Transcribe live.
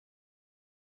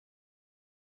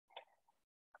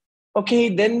Okay,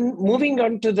 then moving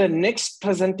on to the next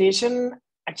presentation.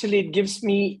 Actually, it gives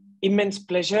me immense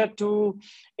pleasure to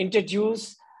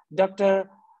introduce Dr.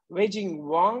 Wenjing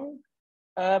Wang.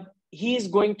 He is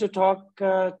going to talk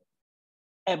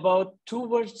about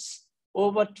towards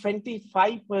over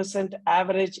 25%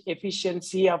 average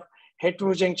efficiency of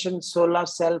heterojunction solar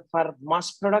cell for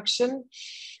mass production.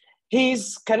 He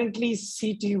is currently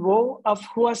CTO of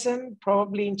HuaSun.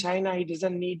 Probably in China, he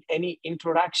doesn't need any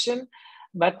introduction.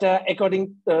 But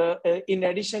in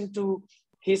addition to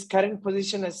his current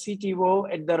position as CTO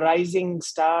at the rising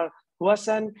star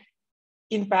HuaSun,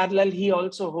 in parallel, he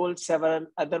also holds several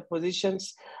other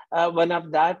positions. One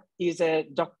of that is a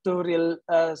doctoral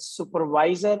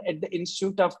supervisor at the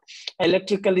Institute of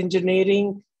Electrical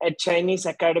Engineering at Chinese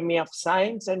Academy of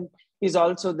Science, and he's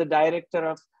also the director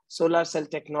of Solar Cell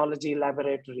Technology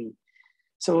Laboratory.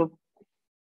 So,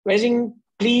 Wenjing,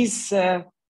 please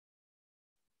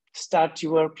start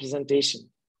your presentation.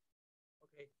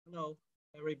 Okay. Hello,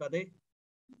 everybody.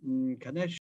 Can I?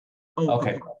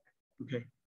 Okay. Okay.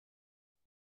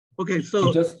 Okay.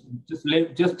 So just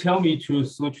tell me to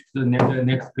switch to the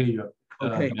next page.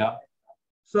 Okay. Yeah.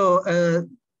 So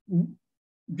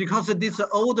because of this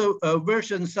older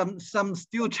version, some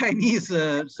still Chinese.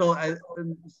 So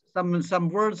some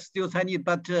words still Chinese,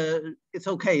 but it's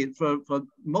okay. For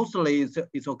mostly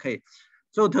it's okay.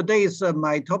 So today is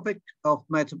my topic of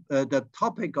the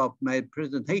topic of my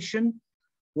presentation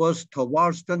was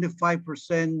towards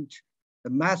 25%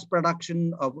 mass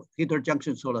production of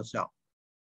heterojunction solar cell.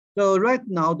 So right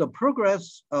now, the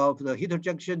progress of the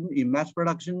heterojunction in mass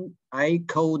production, I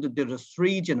called there are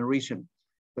 3 generations.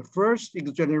 The first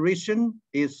generation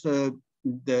is the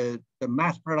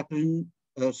mass production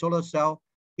solar cell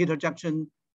heterojunction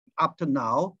up to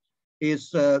now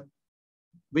is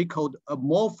we called a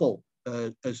morpho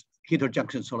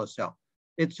heterojunction solar cell.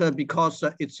 It's because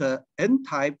it's a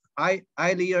N-type, I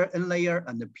layer, N layer,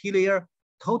 and the P layer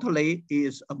totally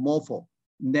is a morpho.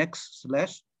 Next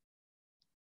slash.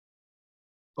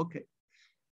 Okay,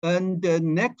 and the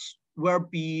next will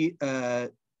be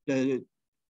the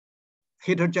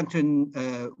heterojunction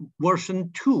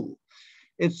version 2.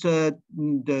 It's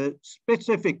the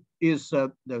specific is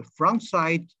the front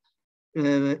side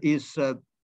is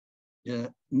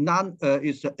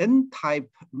is the N-type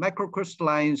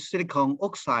microcrystalline silicon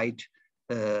oxide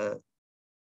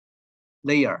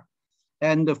layer,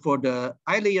 and for the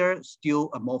I layer still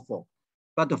a morpho,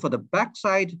 but for the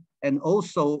backside and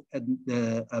also a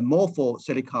morpho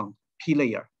silicon P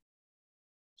layer.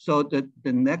 So the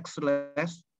next slide.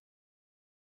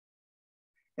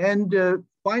 And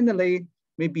finally,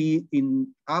 maybe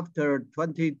in after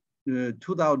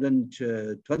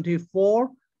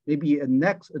 2024, maybe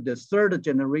the 3rd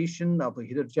generation of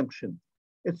heterojunction.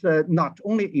 It's not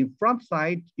only in front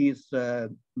side is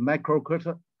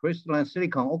microcrystalline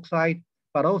silicon oxide,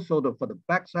 but also for the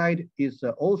backside is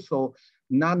also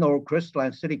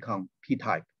nanocrystalline silicon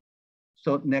P-type.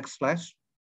 So next slide.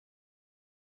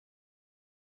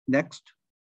 Next.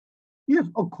 Yes,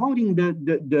 according to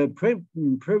the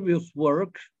previous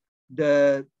work,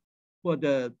 for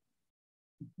the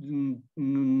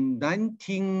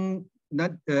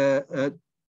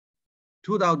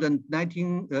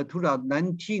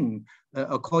 2019,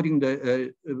 according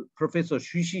to Professor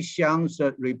Xu Xixiang's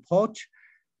report,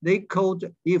 they called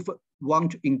if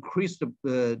want to increase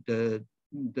the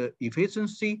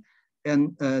efficiency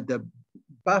and the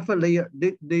buffer layer,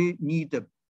 they need to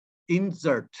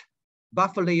insert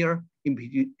buffer layer in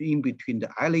between the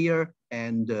I layer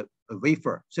and the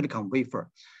wafer, silicon wafer.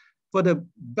 For the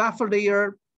buffer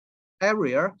layer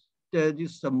area, there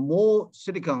is more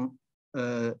silicon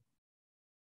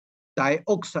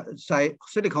dioxide,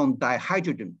 silicon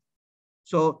dihydrogen.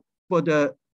 So for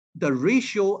the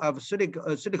ratio of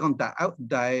silicon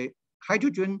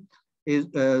dihydrogen is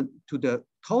to the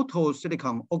total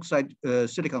silicon oxide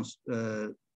silicon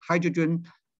hydrogen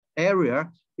area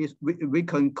is we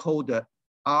can call the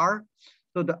R.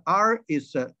 So the R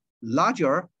is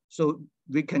larger, so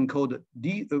we can call the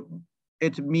D.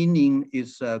 Its meaning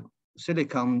is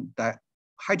silicon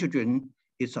dihydrogen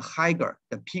is higher.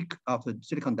 The peak of the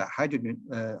silicon dihydrogen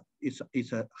is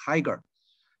higher.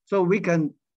 So we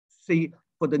can see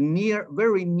for the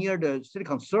very near the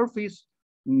silicon surface,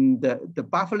 the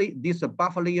buffer this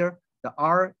buffer layer, the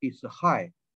R is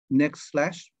high. Next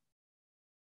slash.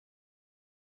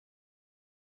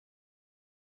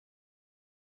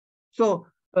 So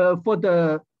for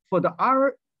the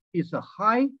R is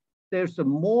high, there's a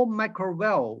more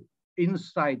microwell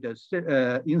inside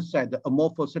the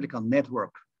amorphous silicon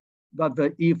network. But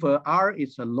if R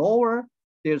is lower,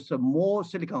 there's a more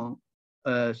silicon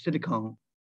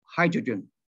hydrogen.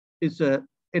 its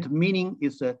meaning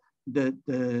is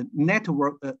the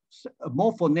network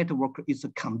morpho network is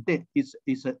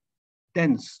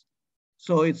dense,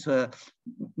 so it's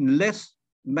less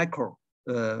macro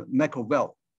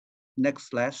well. Next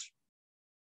slash.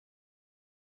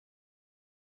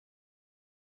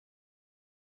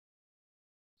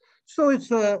 So it's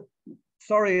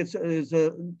sorry, it's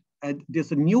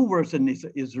this new version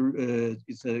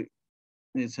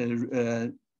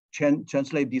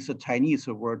translate this Chinese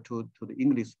word to the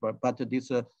English, but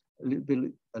this a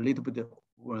little bit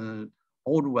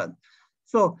old one.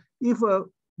 So if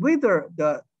whether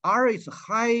the R is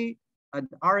high and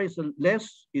R is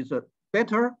less is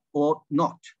better or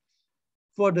not.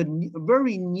 For the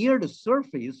very near the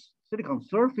surface, silicon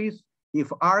surface,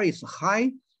 if R is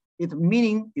high, it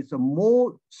meaning it's a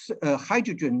more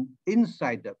hydrogen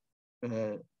inside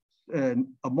the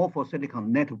amorphous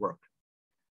silicon network.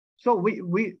 So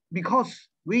because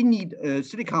we need a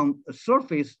silicon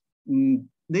surface,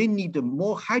 they need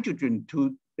more hydrogen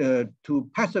to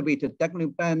passivate the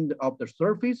dangling band of the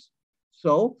surface.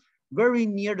 So very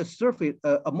near the surface,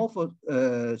 amorphous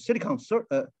silicon,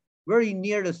 very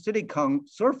near the silicon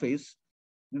surface,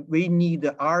 we need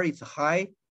the R is high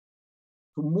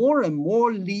to more and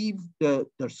more leave the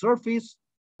surface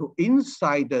to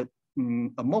inside the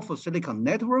amorphous silicon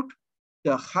network.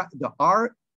 The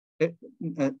R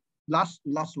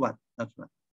last one.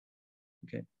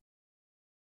 Okay.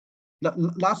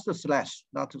 Last slash,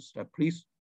 please.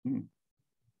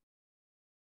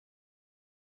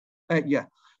 Yeah.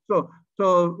 So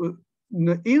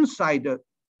inside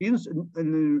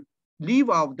leave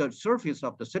out the surface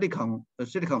of the silicon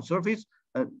surface,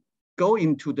 go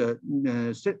into the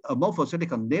amorphous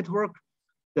silicon network.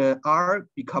 The R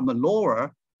become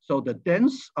lower, so the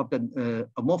dense of the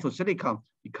amorphous silicon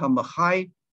become high.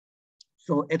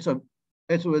 So the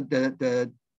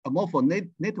amorphous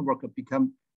network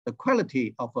become, the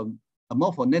quality of an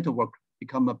amorphous network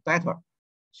become better.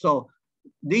 So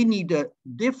they need a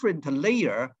different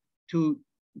layer to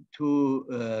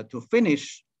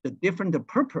finish the different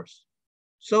purpose.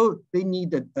 So they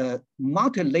need a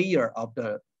multi-layer of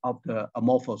the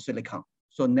amorphous silicon.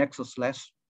 So next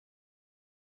slash.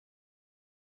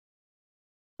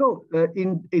 So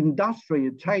in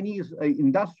industry, Chinese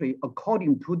industry,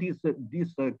 according to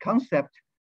this concept,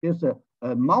 is a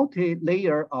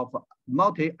multi-layer of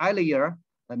multi-I layer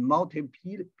and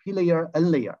multi-P layer, N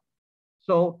layer.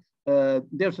 So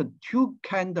there's two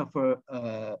kind of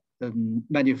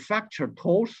manufactured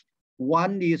tools.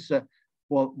 One is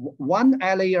for one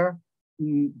I layer,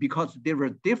 because there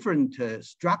are different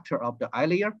structure of the I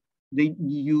layer, they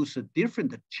use a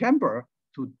different chamber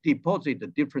to deposit the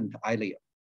different I layer.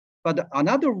 But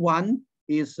another one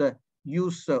is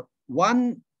use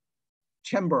one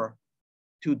chamber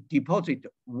to deposit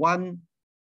one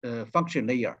function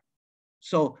layer.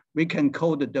 So we can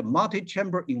call the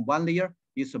multi-chamber in one layer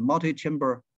is a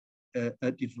multi-chamber,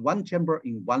 is one chamber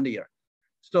in one layer.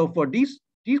 So for this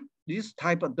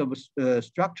type of the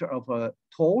structure of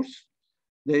tools,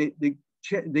 they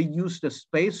use the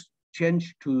space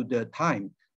change to the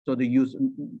time. So they use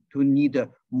to need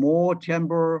more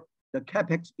chamber. The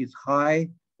capex is high,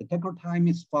 the tackle time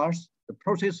is fast, the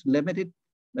process limited,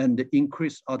 and the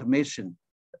increased automation.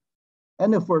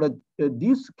 And for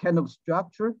this kind of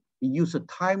structure, you use a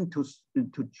time to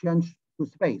change to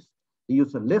space. You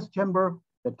use a less chamber,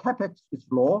 the capex is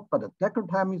low, but the tackle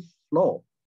time is slow,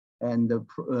 and the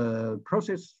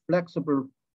process flexible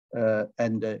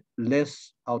and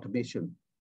less automation.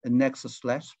 And next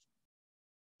slash.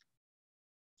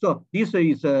 So this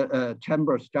is a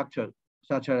chamber structure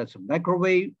such as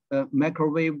microwave.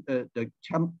 The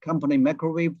company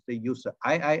microwave, they use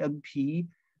IINP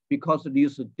because they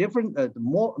use a different,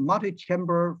 more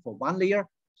multi-chamber for one layer.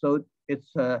 So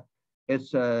the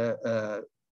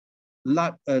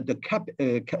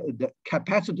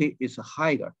capacity is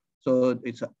higher. So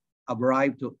it's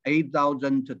arrived to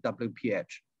 8,000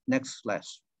 WPH. Next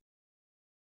slash.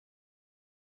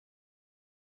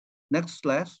 Next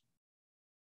slash.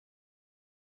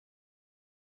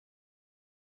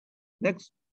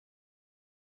 Next.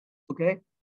 Okay.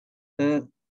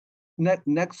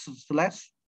 Next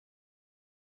slash.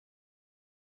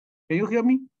 Can you hear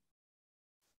me?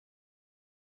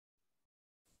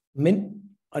 Min,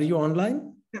 are you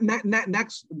online?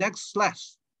 Next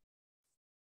slash.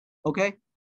 Okay.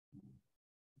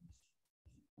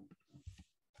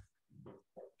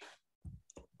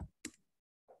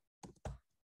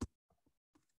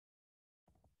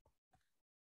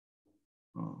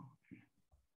哦，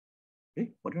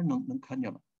哎，我这能看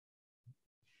见了。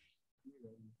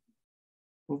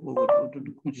我这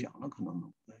共享了，可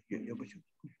能也不行。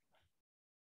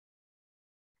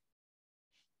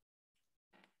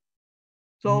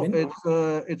So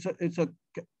it's a.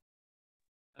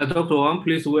 Dr. Wang,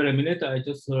 please wait a minute. I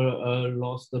just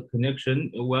lost the connection.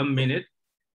 1 minute.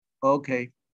 Okay.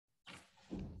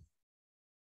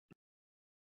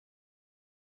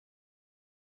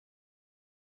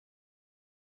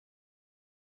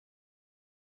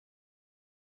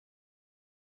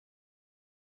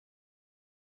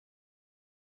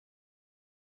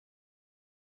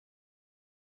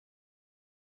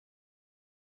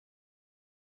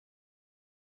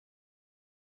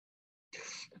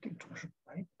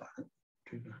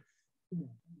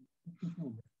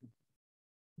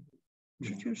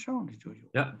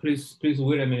 Yeah, please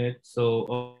wait a minute.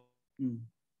 So.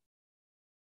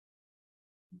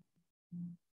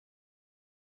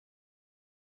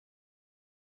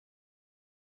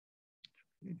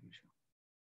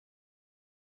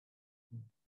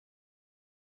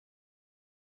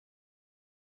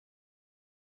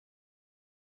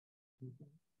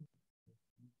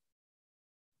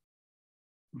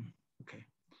 Okay.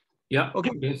 Yeah. Okay.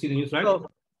 You can see the news, right? So,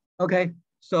 okay.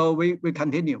 So we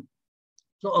continue.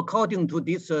 So according to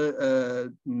this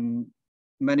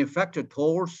manufactured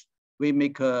tools, we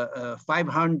make a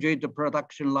 500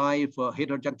 production line for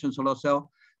heterojunction solar cell.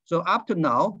 So up to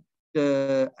now,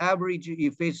 the average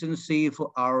efficiency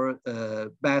for our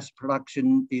mass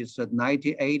production is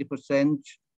 98%.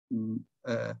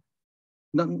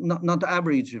 Not the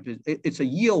average, it's a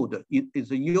yield.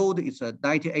 It's a yield, it's a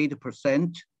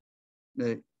 98%,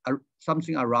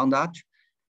 something around that.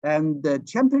 And the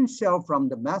champion cell from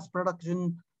the mass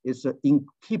production is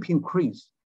keep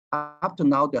increase. Up to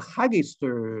now, the highest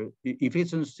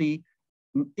efficiency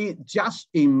just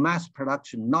in mass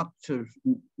production, not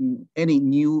any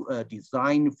new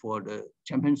design for the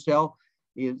champion cell,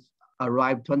 is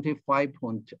arrived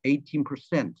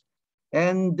 25.18%.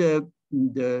 And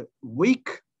the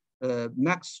weak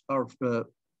max of a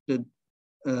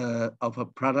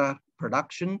product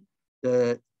production,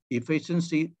 the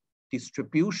efficiency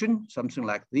distribution, something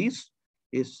like this,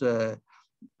 is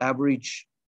average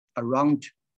around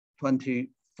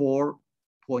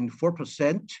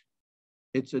 24.4%.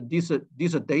 It's this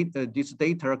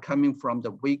data coming from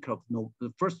the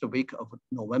first week of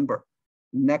November.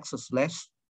 Next slide.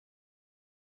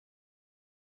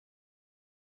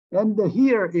 And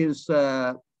here is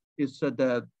the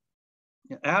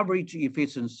average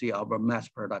efficiency of our mass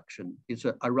production. It's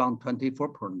around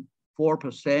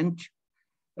 24.4%.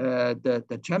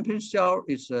 The champion cell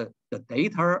is the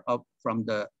data from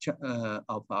the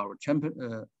of our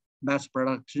champion mass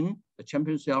production. The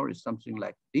champion cell is something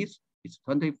like this. It's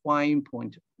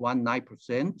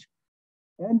 25.19%.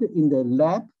 And in the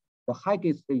lab, the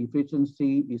highest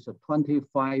efficiency is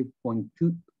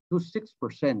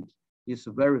 25.26%. Is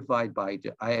verified by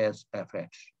the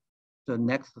ISFH. The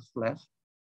next slide.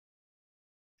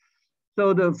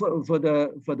 So for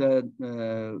the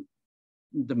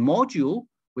module,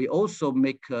 we also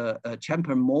make a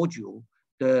champion module.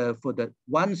 For the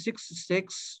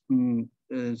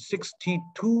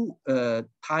 16662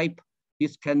 type,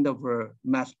 this kind of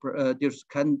this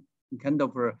kind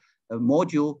of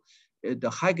module, the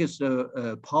highest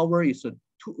power is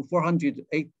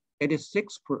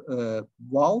 486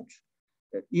 volt.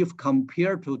 If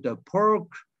compared to the PERC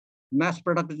mass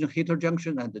production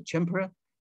heterojunction and the champion,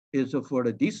 is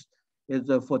for this is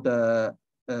for the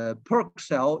PERC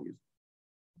cell.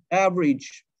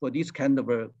 Average for this kind of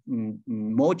a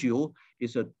module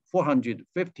is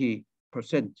 450%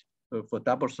 for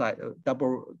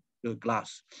double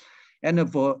glass,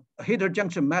 and for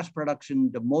heterojunction mass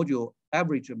production, the module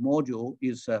average module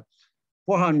is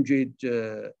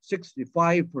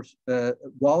 465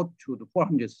 volt to the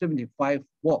 475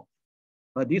 volt.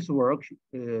 But this work,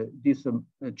 this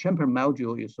champion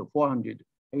module is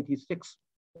 486.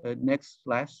 Next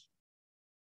slide.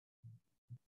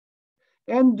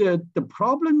 And the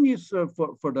problem is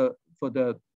for the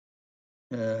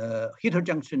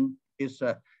heterojunction is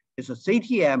a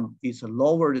CTM is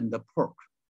lower than the PERC.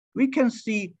 We can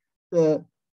see for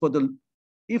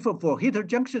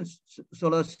heterojunction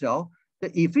solar cell,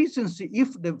 the efficiency,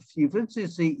 if the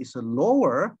efficiency is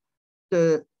lower,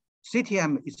 the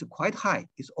CTM is quite high.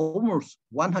 It's almost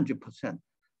 100%.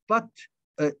 But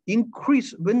when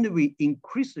we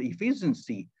increase the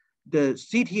efficiency, the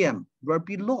CTM will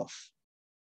be lost,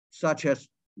 such as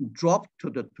drop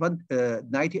to the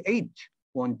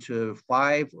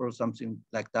 98.5 or something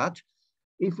like that.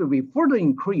 If we further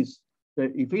increase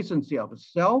the efficiency of a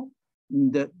cell,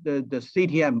 the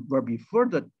CTM will be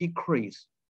further decreased,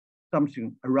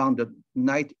 something around the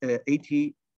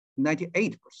 98%.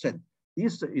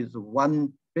 This is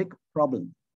one big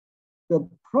problem. The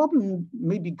problem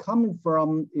may be coming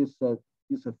from is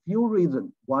There's a few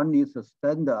reasons. One is the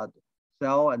standard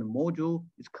cell and module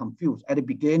is confused. At the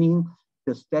beginning,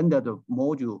 the standard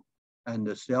module and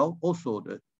the cell also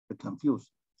the confused.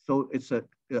 So it's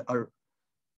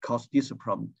cause this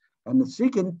problem. And the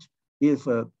second is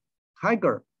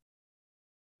higher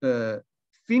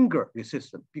finger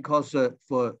resistance, because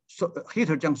for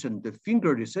heterojunction, the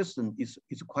finger resistance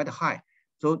is quite high.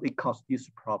 So it causes this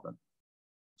problem.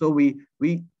 So we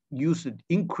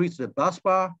increase the bus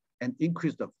bar and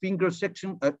increase the finger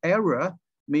section area.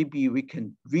 Maybe we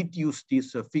can reduce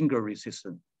this finger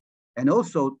resistance. And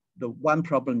also the one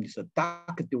problem is a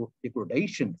dark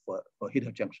degradation for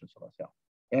heterojunction solar cell.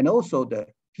 And also the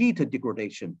heat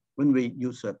degradation. When we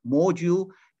use a module,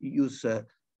 use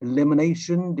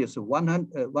elimination, there's a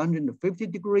 150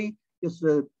 degree, this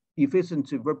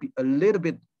efficiency will be a little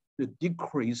bit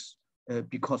decreased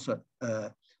because of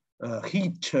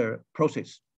heat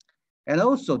process. And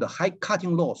also the high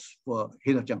cutting loss for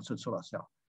heterojunction solar cell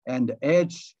and the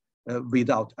edge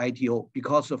without ITO,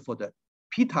 because for the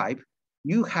P-type,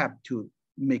 you have to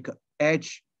make an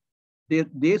edge.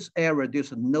 This area,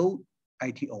 there's no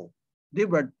ITO. They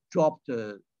will drop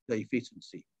the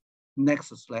efficiency. Next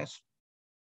slide.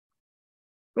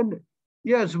 But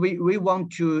yes, we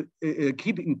want to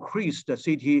increase the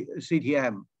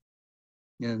CTM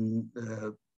and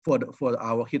for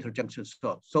our heterojunction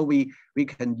cell. So we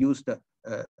can use the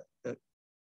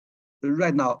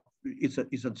right now it's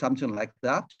something like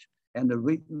that. And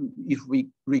if we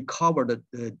recover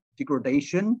the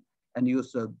degradation and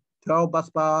use a 12 bus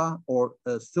bar or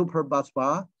a super bus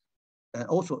bar, and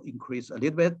also increase a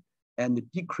little bit and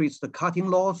decrease the cutting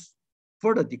loss,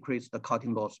 further decrease the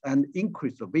cutting loss and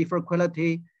increase the wafer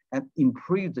quality and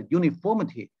improve the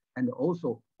uniformity. And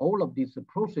also all of these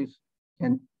process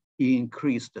can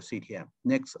increase the CTM.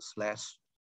 Next slide.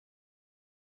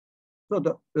 So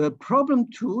the problem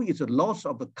two is the loss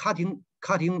of the cutting.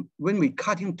 When we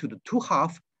cutting to the two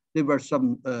half, there were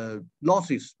some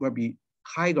losses will be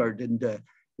higher than the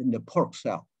pork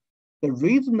cell. The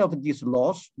reason of this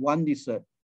loss, one is the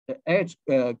edge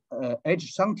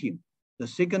shunting. The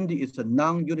second is the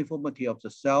non-uniformity of the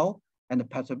cell and the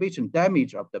passivation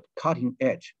damage of the cutting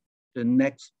edge. The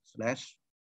next slide.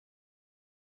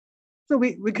 So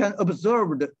we can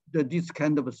observe this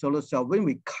kind of a solar cell when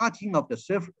we cutting of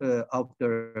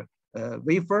the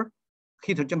wafer,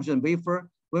 heterojunction wafer,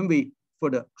 when we for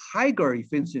the higher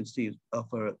efficiency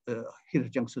of a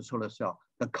heterojunction solar cell,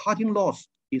 the cutting loss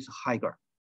is higher.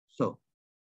 So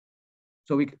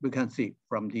we can see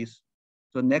from this.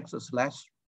 So next slide.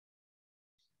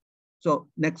 So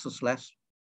next slide.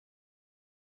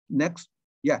 Next,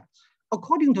 yeah.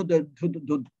 According to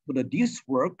this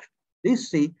work, they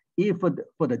say if for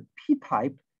the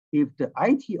P-type, if the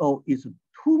ITO is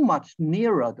too much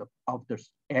nearer of the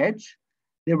edge,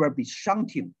 there will be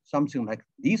shunting, something like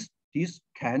this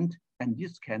can't and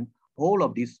this can. All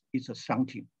of this is a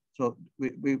shunting. So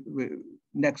we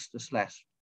next slide.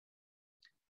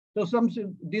 So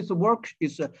this work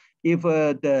is if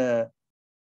the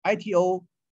ITO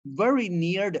very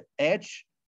near the edge,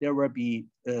 there will be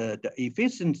the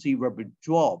efficiency will be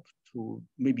dropped to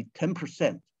maybe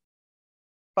 10%.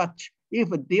 But if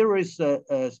there is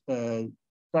such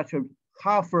a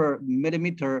half a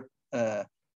millimeter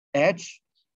edge,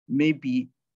 maybe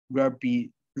will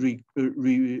be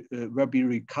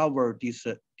recover this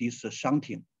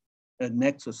shunting.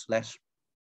 Next slide.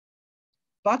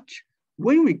 But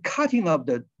when we cutting up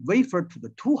the wafer to the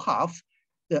two halves,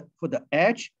 for the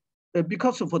edge,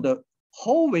 because for the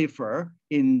whole wafer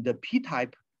in the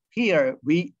P-type, here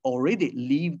we already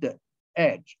leave the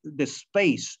edge, the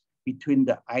space between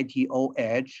the ITO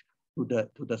edge to the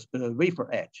wafer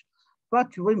edge.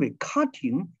 But when we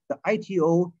cutting, the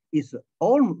ITO is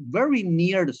all very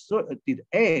near the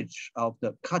edge of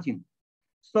the cutting.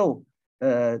 So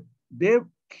there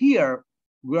here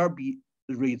will be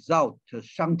the result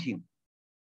shunting.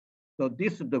 So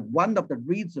this is one of the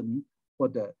reasons for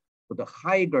the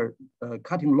higher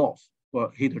cutting loss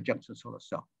for heterojunction solar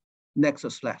cell. Next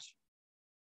slide.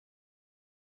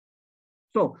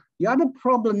 So the other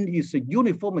problem is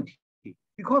uniformity,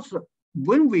 because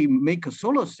when we make a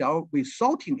solar cell, we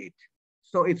sorting it.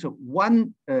 So it's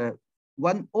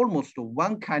almost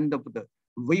one kind of the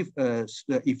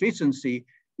efficiency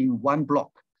in one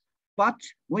block. But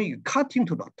when you cut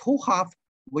into the two half,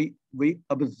 we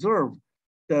observe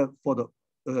for the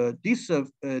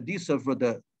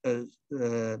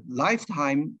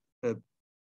lifetime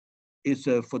is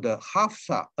for the half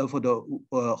cell for the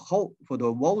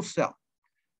whole cell.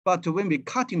 But when we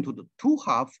cut into the two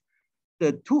half,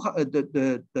 the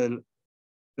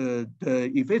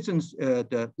efficiency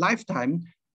the lifetime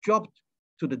dropped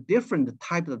to the different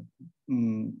type of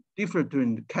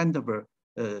different kind of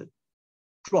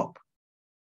drop.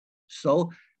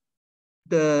 So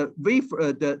the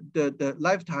wafer, the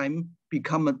lifetime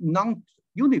become a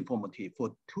non-uniformity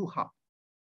for two half.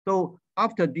 So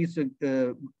after this,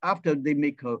 after they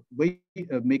make a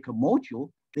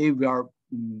module, they will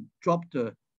drop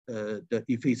the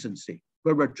efficiency.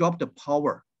 We will drop the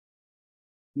power.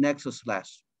 Next slide.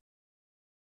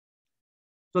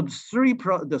 So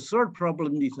the third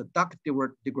problem is a duct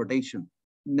degradation.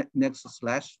 Next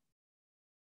slide.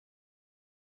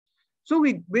 So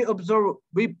we observe,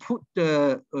 we put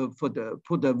the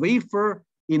wafer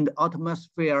in the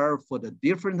atmosphere for the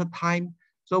different time.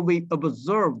 So we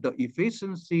observe the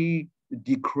efficiency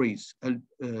decrease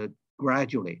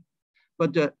gradually,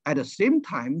 but at the same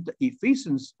time, the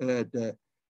efficiency,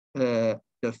 the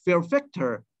fear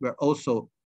factor will also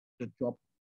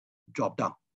drop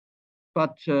down.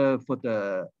 But for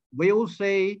the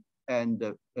VOC and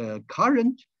the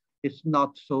current, it's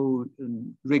not so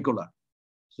regular.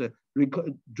 So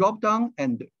drop down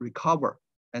and recover,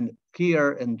 and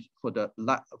here and for the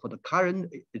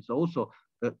current, it's also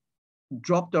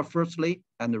drop down firstly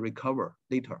and recover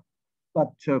later.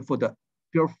 But for the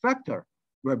fear factor,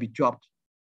 will be dropped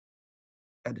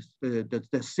at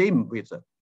the same with the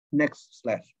next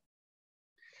slide.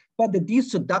 But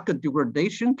this duct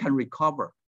degradation can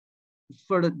recover.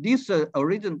 For this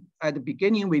origin, at the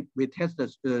beginning, we test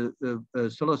the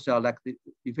solar cell like the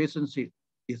efficiency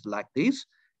is like this.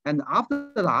 And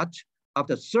after that,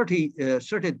 after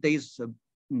 30 days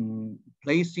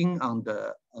placing on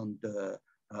the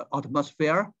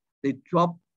atmosphere, they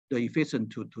drop the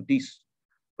efficiency to this.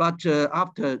 But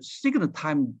after second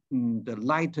time, the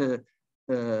light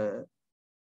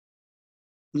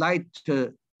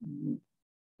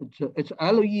it's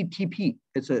LETP.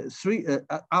 It's a three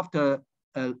after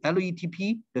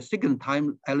LETP. The second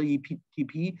time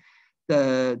LETP,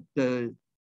 the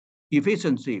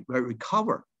efficiency will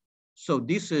recover. So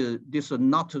this is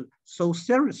not so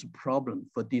serious problem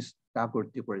for this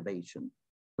duct degradation.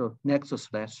 So next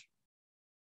slide.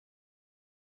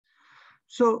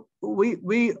 So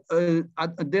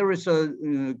there is a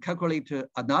calculate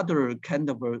another kind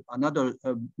of another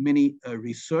mini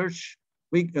research.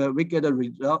 We get a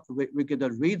result. We get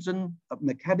a reason of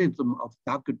mechanism of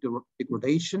duct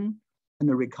degradation and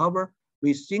the recover.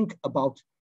 We think about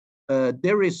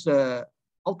there is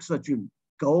oxygen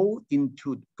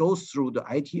goes through the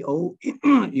ITO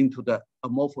into the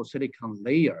amorphous silicon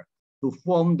layer to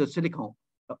form the silicon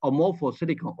amorphous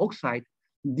silicon oxide.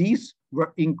 These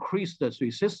will increase the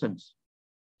resistance,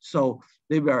 so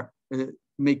they will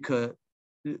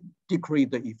decrease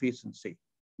the efficiency.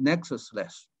 Next slide.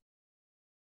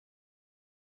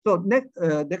 So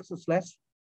next slide,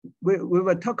 we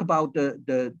will talk about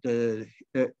the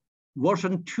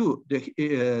version 2,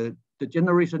 the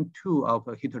generation 2 of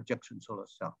a heat rejection solar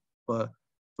cell for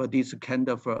this kind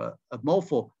of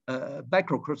amorphous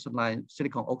microcrystalline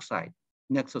silicon oxide.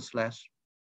 Next slide.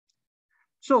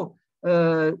 So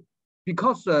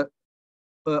because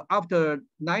after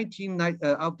 2019,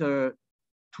 after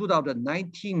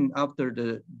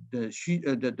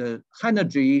the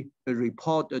Energy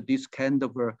report this kind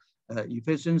of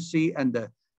efficiency and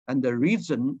the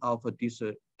reason of this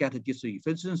get this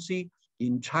efficiency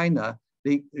in China,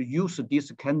 they use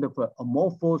this kind of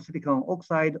amorphous silicon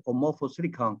oxide, amorphous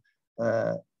silicon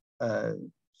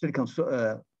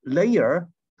layer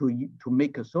to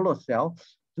make a solar cell.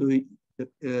 To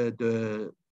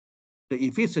the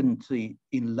efficiency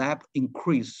in lab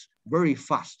increase very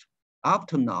fast. Up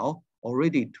to now,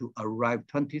 already to arrive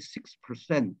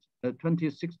 26%,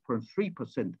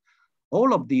 26.3%.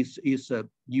 All of this is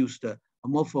used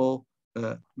amorphous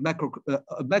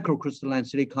microcrystalline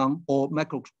silicon or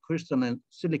microcrystalline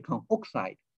silicon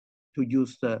oxide to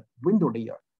use the window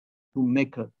layer to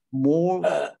make more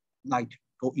light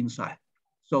go inside.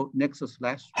 So next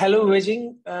slide. Hello,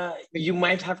 Wenjing. You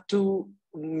might have to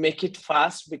make it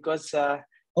fast because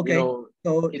okay. You know,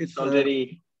 so it's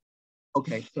already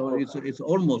okay. So it's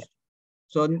almost.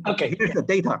 So okay. Here's the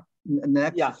data.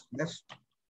 Next. Yeah. Next.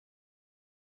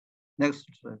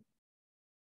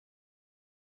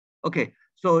 Okay.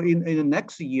 So in the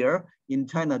next year in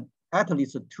China, at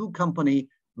least 2 companies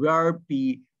will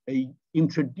be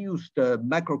introduced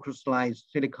microcrystalline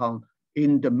silicon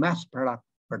in the mass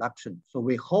production. So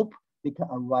we hope they can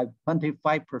arrive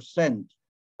 25%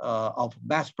 of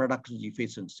mass production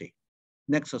efficiency.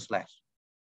 Next slide.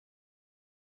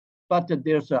 But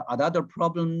there's another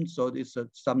problem. So it's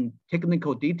some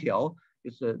technical detail.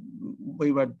 It's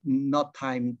we were no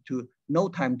time to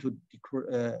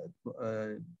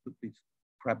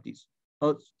describe this.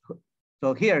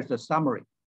 So here's the summary.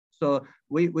 So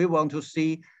we want to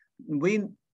see, we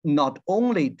not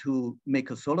only to make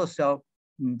a solar cell,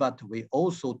 but we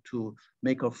also to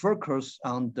make a focus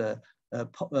on the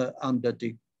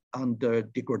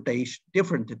degradation,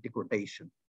 different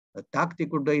degradation, dark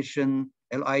degradation,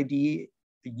 LID,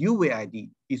 UVID,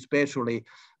 especially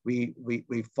we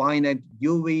find that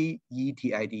UV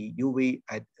ETID, UV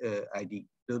ID.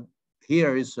 So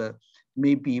here is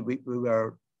maybe we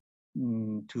were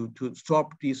to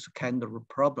solve this kind of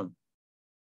problem.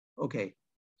 Okay,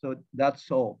 so that's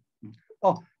all.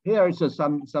 Oh, here is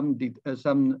some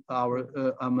our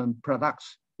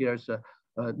products. Here's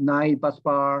 9 bus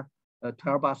bar,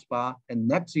 12 bus bar, and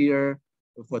next year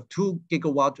for 2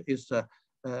 gigawatt is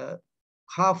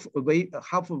half a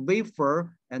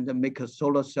wafer, and make a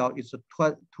solar cell is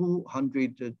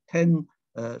 210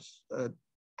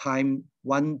 times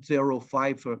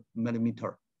 105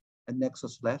 millimeter. And next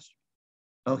slide.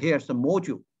 Oh, here's the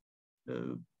module,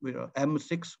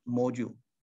 M6 module.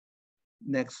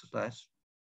 Next slide.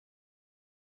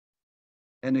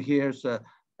 And here's a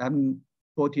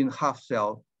M14 half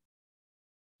cell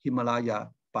Himalaya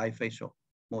bifacial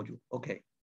module. Okay.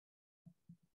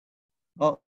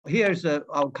 Oh, here's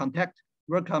our contact.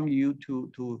 Welcome you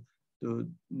to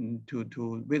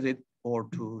visit or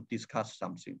to discuss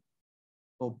something,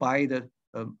 or buy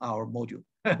our module,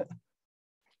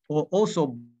 or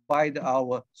also buy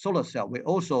our solar cell. We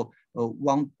also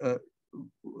want to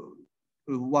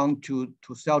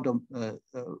sell the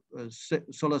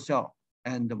solar cell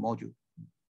and the module.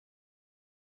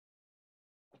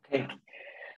 Okay,